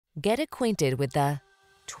Get acquainted with the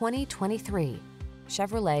 2023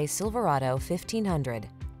 Chevrolet Silverado 1500.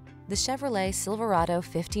 The Chevrolet Silverado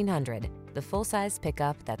 1500, the full-size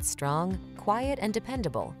pickup that's strong, quiet, and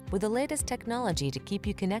dependable, with the latest technology to keep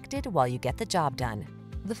you connected while you get the job done.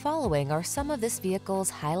 The following are some of this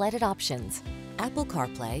vehicle's highlighted options: Apple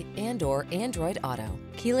CarPlay and/or Android Auto,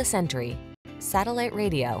 keyless entry, satellite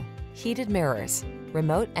radio, heated mirrors,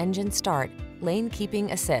 remote engine start, lane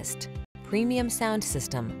keeping assist, premium sound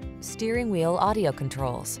system, steering wheel audio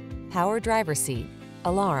controls, power driver seat,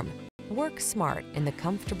 alarm. Work smart in the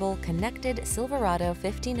comfortable, connected Silverado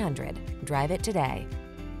 1500. Drive it today.